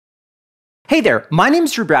Hey there, my name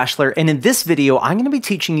is Brashler, and in this video, I'm going to be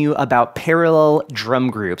teaching you about parallel drum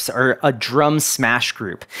groups, or a drum smash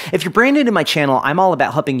group. If you're brand new to my channel, I'm all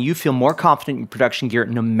about helping you feel more confident in production gear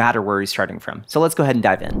no matter where you're starting from. So let's go ahead and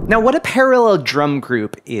dive in. Now, what a parallel drum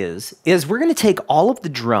group is we're going to take all of the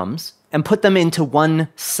drums and put them into one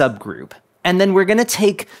subgroup. And then we're going to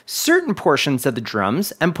take certain portions of the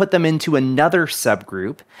drums and put them into another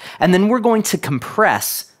subgroup. And then we're going to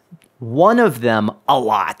compress one of them a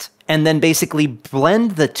lot, and then basically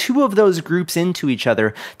blend the two of those groups into each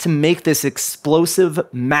other to make this explosive,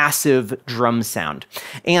 massive drum sound.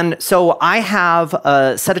 And so I have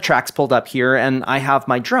a set of tracks pulled up here, and I have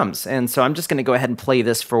my drums. And so I'm just going to go ahead and play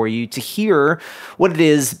this for you to hear what it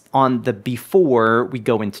is on the before we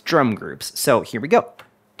go into drum groups. So here we go.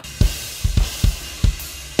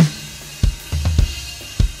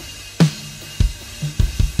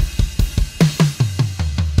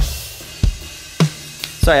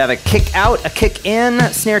 So I have a kick out, a kick in,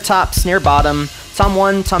 snare top, snare bottom, tom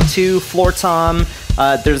 1, tom 2, floor tom.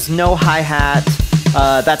 There's no hi-hat.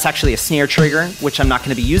 That's actually a snare trigger, which I'm not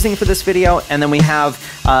going to be using for this video. And then we have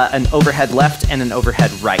an overhead left and an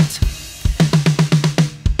overhead right.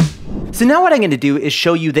 So now what I'm going to do is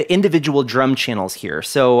show you the individual drum channels here.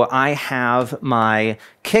 So I have my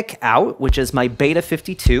kick out, which is my Beta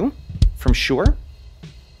 52 from Shure.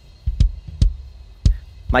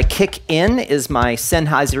 My kick in is my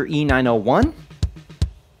Sennheiser E901.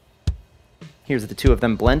 Here's the two of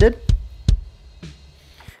them blended.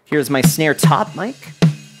 Here's my snare top mic.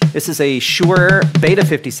 This is a Shure Beta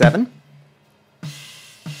 57.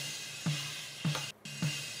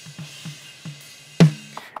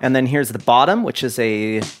 And then here's the bottom, which is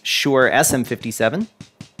a Shure SM57.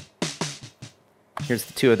 Here's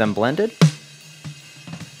the two of them blended.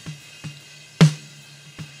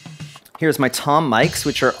 Here's my tom mics,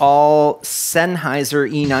 which are all Sennheiser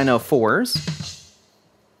E904s.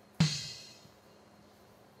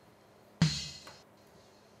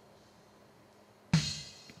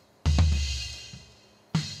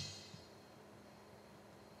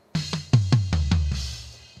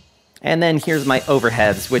 And then here's my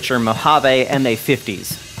overheads, which are Mojave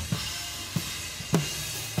MA50s.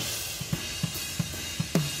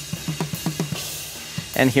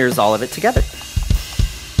 And here's all of it together.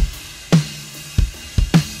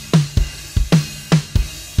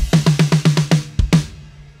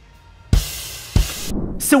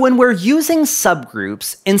 So when we're using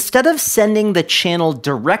subgroups, instead of sending the channel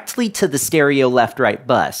directly to the stereo left-right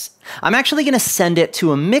bus, I'm actually going to send it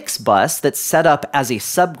to a mix bus that's set up as a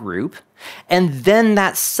subgroup, and then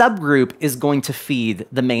that subgroup is going to feed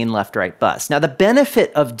the main left-right bus. Now, the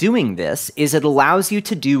benefit of doing this is it allows you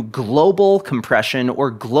to do global compression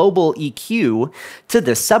or global EQ to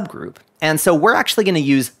this subgroup. And so we're actually going to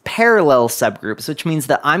use parallel subgroups, which means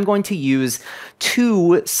that I'm going to use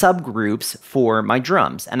two subgroups for my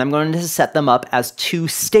drums. And I'm going to set them up as two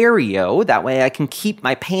stereo. That way I can keep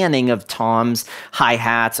my panning of toms,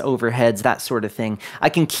 hi-hats, overheads, that sort of thing. I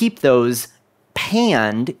can keep those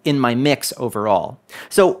panned in my mix overall.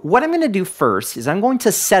 So what I'm going to do first is I'm going to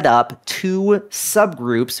set up two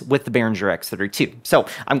subgroups with the Behringer X32. So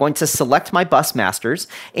I'm going to select my bus masters,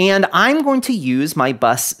 and I'm going to use my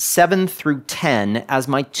bus 7 through 10 as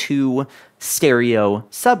my two stereo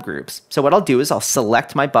subgroups. So what I'll do is I'll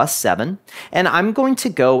select my bus 7, and I'm going to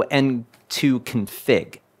go and to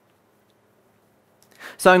config.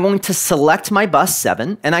 So I'm going to select my bus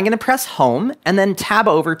 7, and I'm going to press home and then tab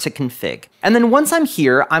over to config. And then once I'm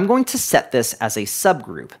here, I'm going to set this as a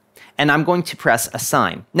subgroup, and I'm going to press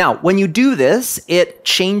assign. Now, when you do this, it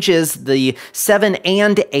changes the 7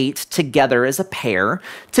 and 8 together as a pair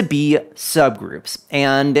to be subgroups.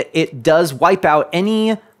 And it does wipe out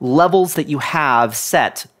any levels that you have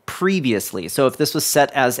set previously. So if this was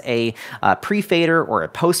set as a pre-fader or a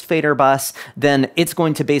post-fader bus, then it's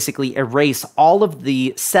going to basically erase all of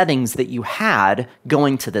the settings that you had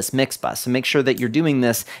going to this mix bus. So make sure that you're doing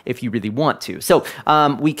this if you really want to. So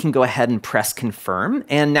we can go ahead and press confirm.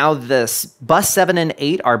 And now this bus 7 and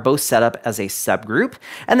 8 are both set up as a subgroup.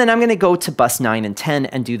 And then I'm going to go to bus 9 and 10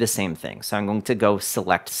 and do the same thing. So I'm going to go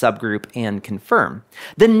select subgroup and confirm.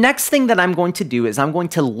 The next thing that I'm going to do is I'm going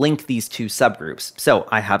to link these two subgroups. So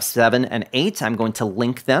I have 7 and 8, I'm going to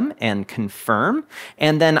link them and confirm.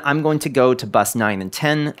 And then I'm going to go to bus 9 and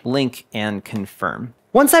 10, link and confirm.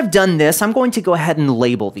 Once I've done this, I'm going to go ahead and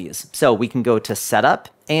label these. So we can go to setup,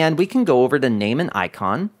 and we can go over to name and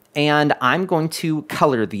icon, and I'm going to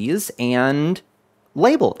color these and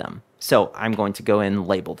label them. So I'm going to go and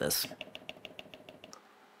label this.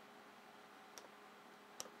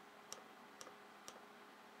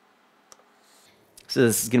 So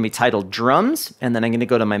this is going to be titled drums, and then I'm going to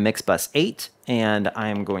go to my Mixbus 8, and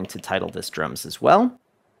I'm going to title this drums as well.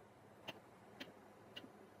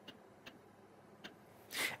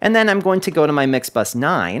 And then I'm going to go to my Mixbus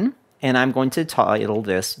 9, and I'm going to title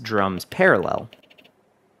this drums parallel.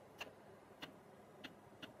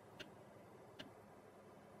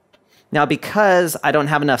 Now, because I don't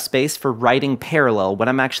have enough space for writing parallel, what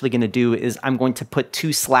I'm actually going to do is I'm going to put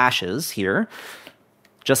 2 slashes here,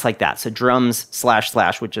 just like that. So drums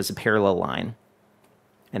 // which is a parallel line.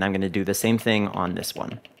 And I'm going to do the same thing on this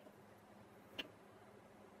one.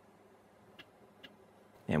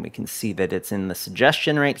 And we can see that it's in the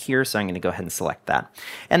suggestion right here, so I'm going to go ahead and select that.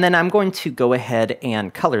 And then I'm going to go ahead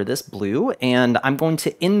and color this blue, and I'm going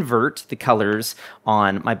to invert the colors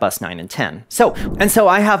on my bus 9 and 10. So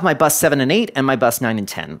I have my bus 7 and 8 and my bus 9 and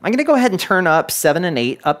 10. I'm going to go ahead and turn up 7 and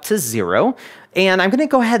 8 up to 0. And I'm going to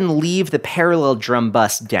go ahead and leave the parallel drum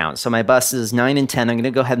bus down. So my buses 9 and 10, I'm going to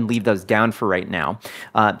go ahead and leave those down for right now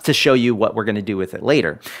to show you what we're going to do with it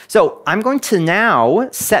later. So I'm going to now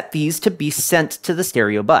set these to be sent to the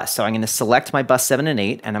stereo bus. So I'm going to select my bus 7 and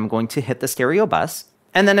 8, and I'm going to hit the stereo bus.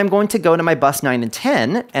 And then I'm going to go to my bus 9 and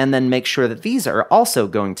 10, and then make sure that these are also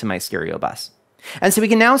going to my stereo bus. And so we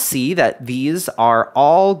can now see that these are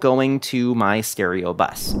all going to my stereo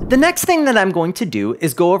bus. The next thing that I'm going to do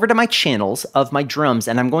is go over to my channels of my drums,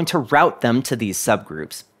 and I'm going to route them to these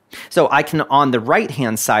subgroups. So I can, on the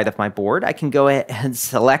right-hand side of my board, I can go ahead and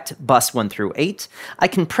select bus 1 through 8. I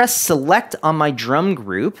can press select on my drum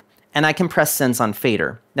group, and I can press sense on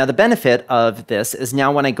fader. Now the benefit of this is now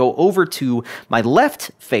when I go over to my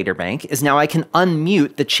left fader bank is now I can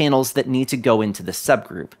unmute the channels that need to go into the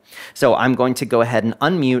subgroup. So I'm going to go ahead and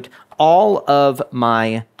unmute all of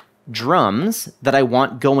my drums that I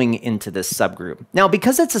want going into this subgroup. Now,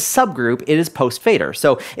 because it's a subgroup, it is post-fader.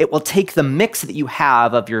 So it will take the mix that you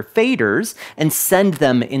have of your faders and send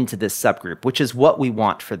them into this subgroup, which is what we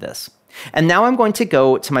want for this. And now I'm going to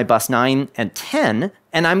go to my bus 9 and 10,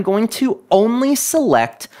 and I'm going to only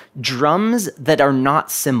select drums that are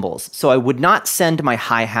not cymbals. So I would not send my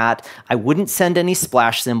hi-hat, I wouldn't send any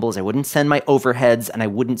splash cymbals, I wouldn't send my overheads, and I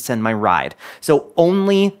wouldn't send my ride. So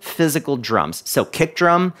only physical drums. So kick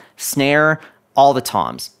drum, snare, all the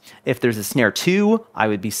toms. If there's a snare 2, I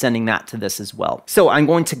would be sending that to this as well. So I'm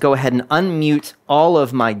going to go ahead and unmute all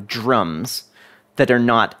of my drums that are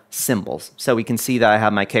not cymbals. So we can see that I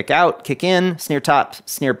have my kick out, kick in, snare top,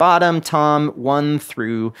 snare bottom, tom 1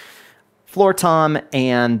 through floor tom,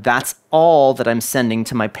 and that's all that I'm sending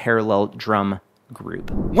to my parallel drum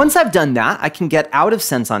group. Once I've done that, I can get out of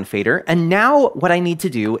sense on fader, and now what I need to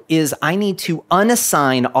do is I need to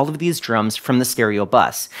unassign all of these drums from the stereo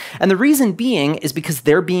bus. And the reason being is because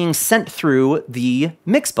they're being sent through the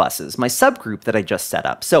Mixbusses, my subgroup that I just set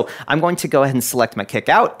up. So I'm going to go ahead and select my kick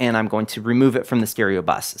out, and I'm going to remove it from the stereo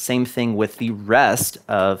bus. Same thing with the rest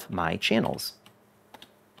of my channels.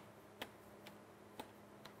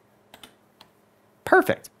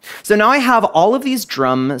 Perfect. So now I have all of these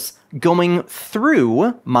drums going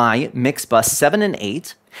through my Mixbus 7 and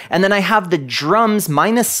 8, and then I have the drums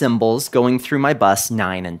minus cymbals going through my bus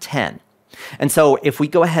 9 and 10. And so if we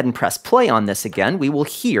go ahead and press play on this again, we will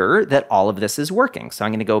hear that all of this is working. So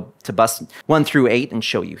I'm going to go to bus 1 through 8 and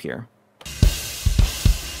show you here.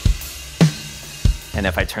 And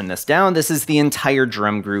if I turn this down, this is the entire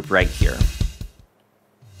drum group right here.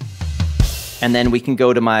 And then we can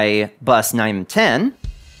go to my bus 9 and 10,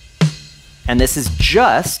 and this is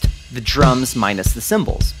just the drums minus the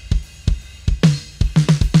cymbals.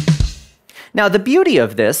 Now, the beauty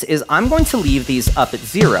of this is I'm going to leave these up at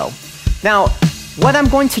 0. Now, what I'm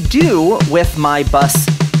going to do with my bus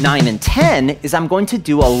 9 and 10 is I'm going to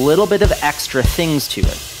do a little bit of extra things to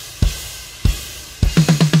it.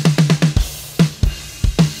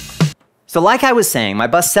 So like I was saying, my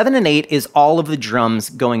bus 7 and 8 is all of the drums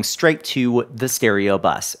going straight to the stereo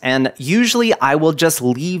bus. And usually I will just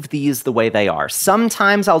leave these the way they are.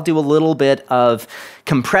 Sometimes I'll do a little bit of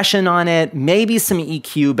compression on it, maybe some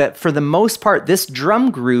EQ, but for the most part, this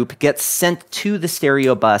drum group gets sent to the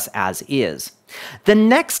stereo bus as is. The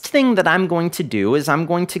next thing that I'm going to do is I'm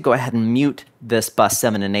going to go ahead and mute this bus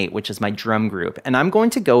 7 and 8, which is my drum group, and I'm going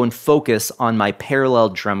to go and focus on my parallel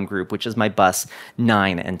drum group, which is my bus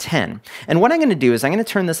 9 and 10. And what I'm going to do is I'm going to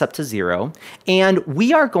turn this up to 0, and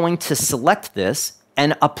we are going to select this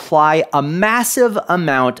and apply a massive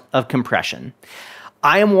amount of compression.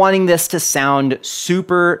 I am wanting this to sound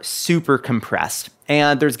super, super compressed,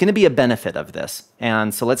 and there's going to be a benefit of this.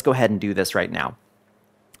 And so let's go ahead and do this right now.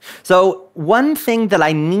 So one thing that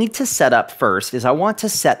I need to set up first is I want to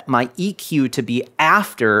set my EQ to be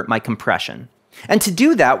after my compression. And to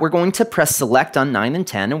do that, we're going to press select on 9 and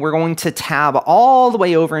 10, and we're going to tab all the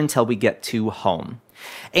way over until we get to home.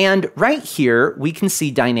 And right here, we can see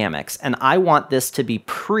dynamics, and I want this to be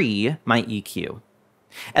pre my EQ.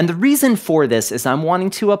 And the reason for this is I'm wanting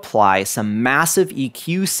to apply some massive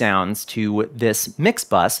EQ sounds to this mix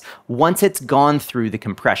bus once it's gone through the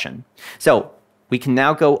compression. So we can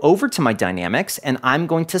now go over to my dynamics, and I'm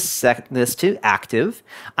going to set this to active.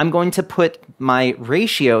 I'm going to put my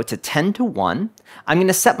ratio to 10:1. I'm going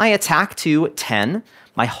to set my attack to 10,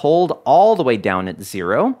 my hold all the way down at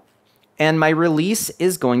 0, and my release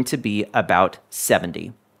is going to be about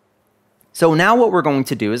 70. So now what we're going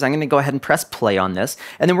to do is I'm going to go ahead and press play on this,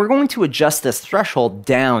 and then we're going to adjust this threshold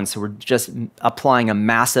down, so we're just applying a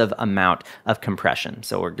massive amount of compression.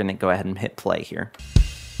 So we're going to go ahead and hit play here.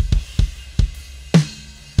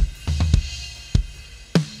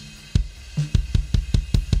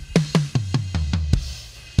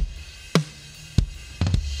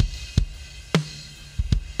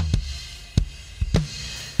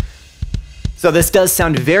 So this does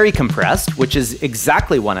sound very compressed, which is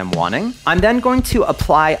exactly what I'm wanting. I'm then going to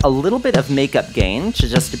apply a little bit of makeup gain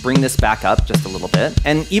to bring this back up just a little bit.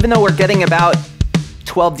 And even though we're getting about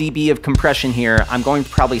 12 dB of compression here, I'm going to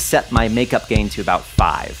probably set my makeup gain to about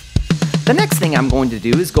 5. The next thing I'm going to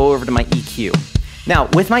do is go over to my EQ. Now,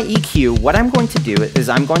 with my EQ, what I'm going to do is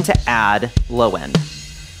I'm going to add low end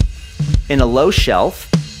in a low shelf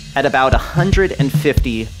at about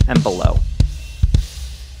 150 and below.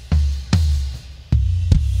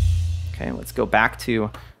 Okay, let's go back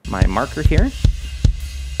to my marker here.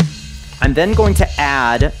 I'm then going to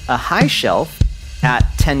add a high shelf at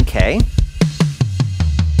 10K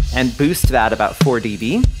and boost that about 4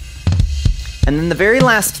 dB. And then the very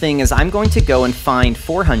last thing is I'm going to go and find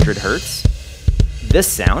 400 Hertz, this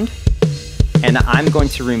sound, and I'm going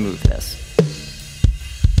to remove this.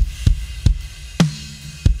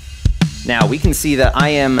 Now we can see that I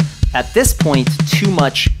am at this point too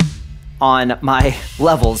much on my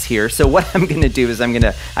levels here. So what I'm gonna do is I'm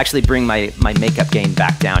gonna actually bring my makeup gain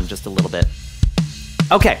back down just a little bit.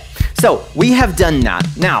 Okay, so we have done that.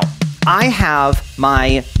 Now, I have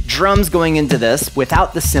my drums going into this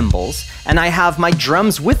without the cymbals, and I have my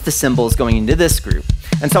drums with the cymbals going into this group.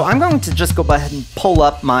 And so I'm going to just go ahead and pull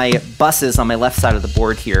up my buses on my left side of the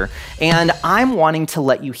board here, and I'm wanting to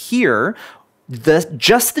let you hear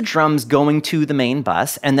just the drums going to the main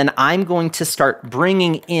bus, and then I'm going to start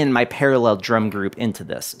bringing in my parallel drum group into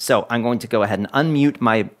this. So I'm going to go ahead and unmute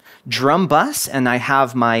my drum bus, and I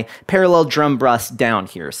have my parallel drum bus down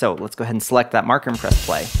here. So let's go ahead and select that marker and press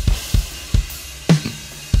play.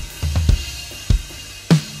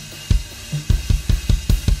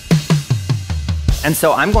 And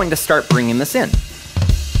so I'm going to start bringing this in.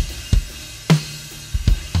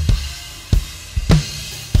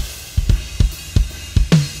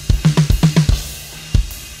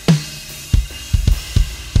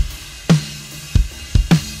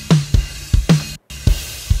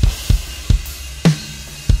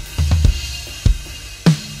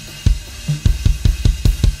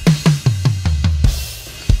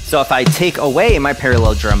 So if I take away my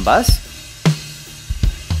parallel drum bus,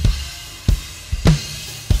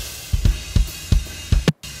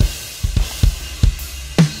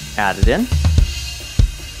 add it in,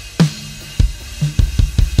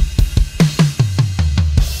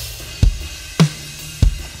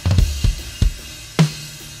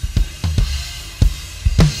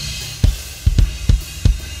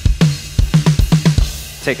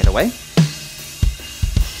 take it away,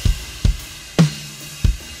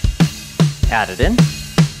 add it in,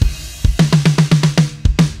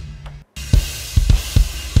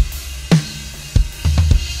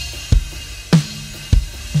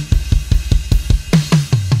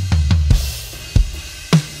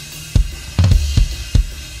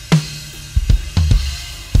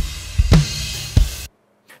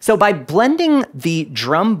 so by blending the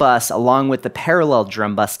drum bus along with the parallel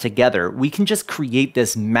drum bus together, we can just create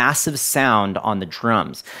this massive sound on the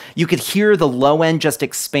drums. You could hear the low end just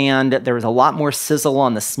expand. There was a lot more sizzle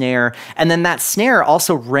on the snare. And then that snare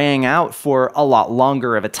also rang out for a lot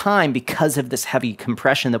longer of a time because of this heavy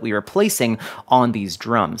compression that we were placing on these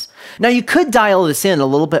drums. Now you could dial this in a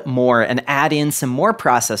little bit more and add in some more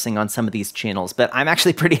processing on some of these channels, but I'm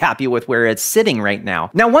actually pretty happy with where it's sitting right now.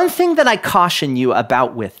 Now, one thing that I caution you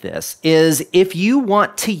about with with this is if you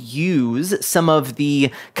want to use some of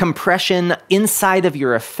the compression inside of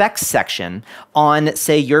your effects section on,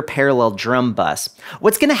 say, your parallel drum bus,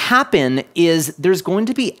 what's going to happen is there's going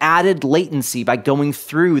to be added latency by going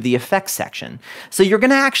through the effects section. So you're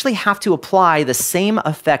going to actually have to apply the same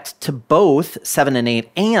effect to both 7 and 8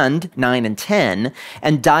 and 9 and 10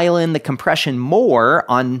 and dial in the compression more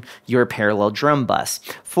on your parallel drum bus.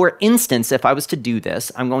 For instance, if I was to do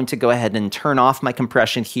this, I'm going to go ahead and turn off my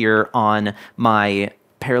compression here on my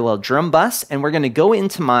parallel drum bus, and we're going to go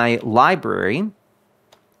into my library.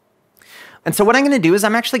 And so what I'm going to do is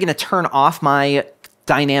I'm actually going to turn off my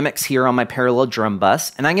dynamics here on my parallel drum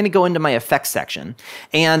bus, and I'm going to go into my effects section,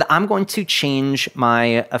 and I'm going to change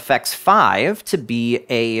my effects 5 to be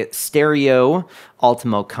a stereo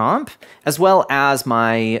Ultimo comp, as well as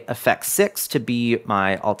my effects 6 to be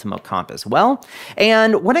my Ultimo comp as well.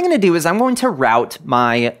 And what I'm going to do is I'm going to route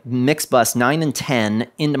my mix bus 9 and 10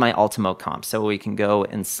 into my Ultimo comp. So we can go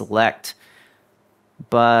and select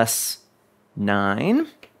bus 9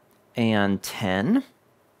 and 10.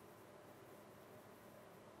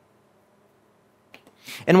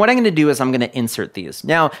 And what I'm going to do is I'm going to insert these.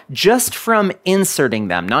 Now, just from inserting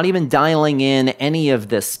them, not even dialing in any of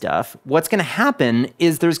this stuff, what's going to happen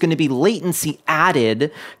is there's going to be latency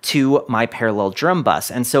added to my parallel drum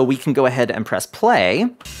bus. And so we can go ahead and press play.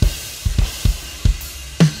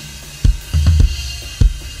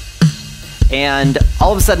 And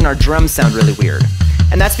all of a sudden our drums sound really weird.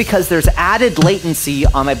 And that's because there's added latency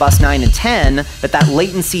on my bus 9 and 10, but that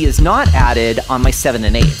latency is not added on my 7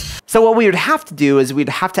 and 8. So what we would have to do is we'd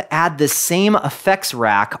have to add this same effects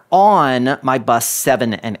rack on my bus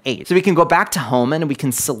 7 and 8. So we can go back to home and we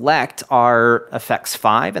can select our effects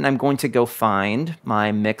 5, and I'm going to go find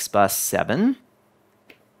my mix bus 7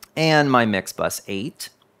 and my mix bus 8.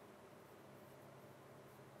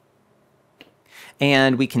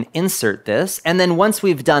 And we can insert this. And then once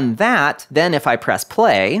we've done that, then if I press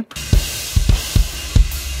play,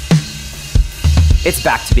 it's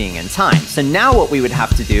back to being in time. So now what we would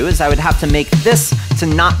have to do is I would have to make this to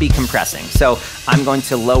not be compressing. So I'm going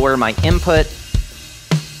to lower my input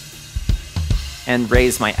and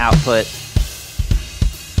raise my output.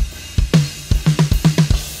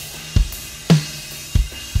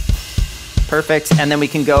 Perfect. And then we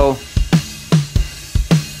can go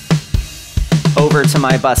over to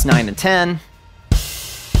my bus 9 and 10.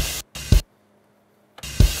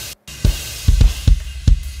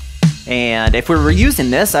 And if we were using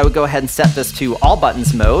this, I would go ahead and set this to all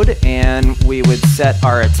buttons mode, and we would set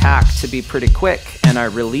our attack to be pretty quick and our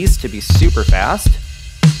release to be super fast.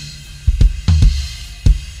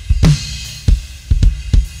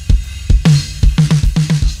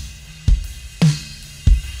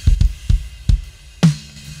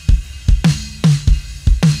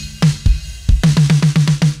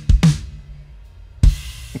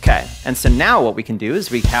 Okay, and so now what we can do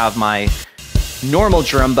is we have my normal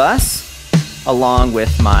drum bus along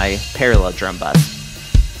with my parallel drum bus.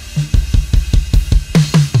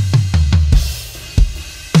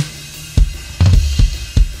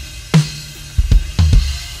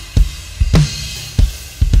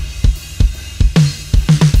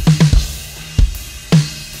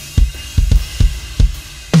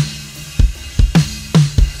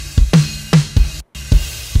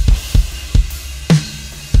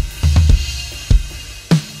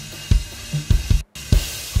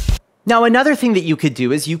 Now, another thing that you could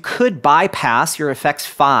do is you could bypass your effects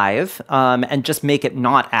 5 and just make it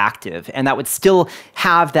not active. And that would still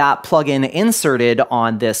have that plugin inserted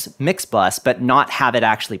on this mix bus, but not have it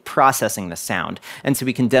actually processing the sound. And so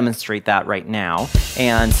we can demonstrate that right now.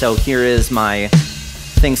 And so here is my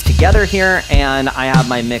things together here, and I have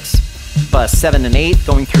my mix bus 7 and 8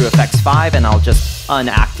 going through effects 5, and I'll just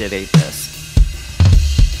unactivate this.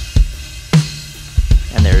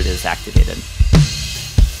 And there it is activated.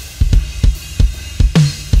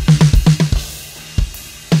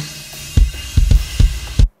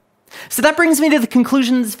 So that brings me to the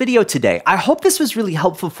conclusion of this video today. I hope this was really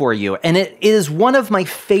helpful for you, and it is one of my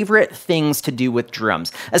favorite things to do with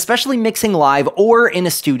drums, especially mixing live or in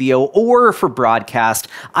a studio or for broadcast.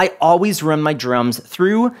 I always run my drums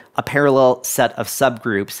through a parallel set of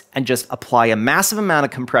subgroups and just apply a massive amount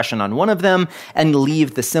of compression on one of them and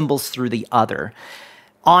leave the cymbals through the other.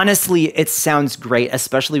 Honestly, it sounds great,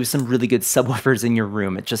 especially with some really good subwoofers in your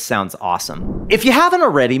room. It just sounds awesome. If you haven't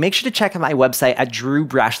already, make sure to check out my website at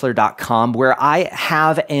drewbrashler.com, where I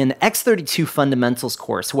have an X32 fundamentals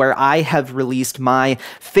course where I have released my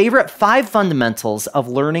favorite 5 fundamentals of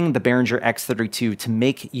learning the Behringer X32 to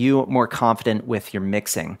make you more confident with your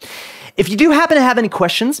mixing. If you do happen to have any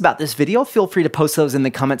questions about this video, feel free to post those in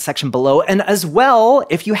the comment section below. And as well,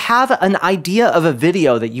 if you have an idea of a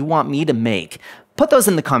video that you want me to make, put those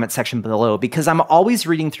in the comment section below, because I'm always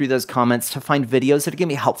reading through those comments to find videos that are going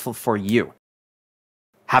to be helpful for you.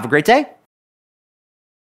 Have a great day.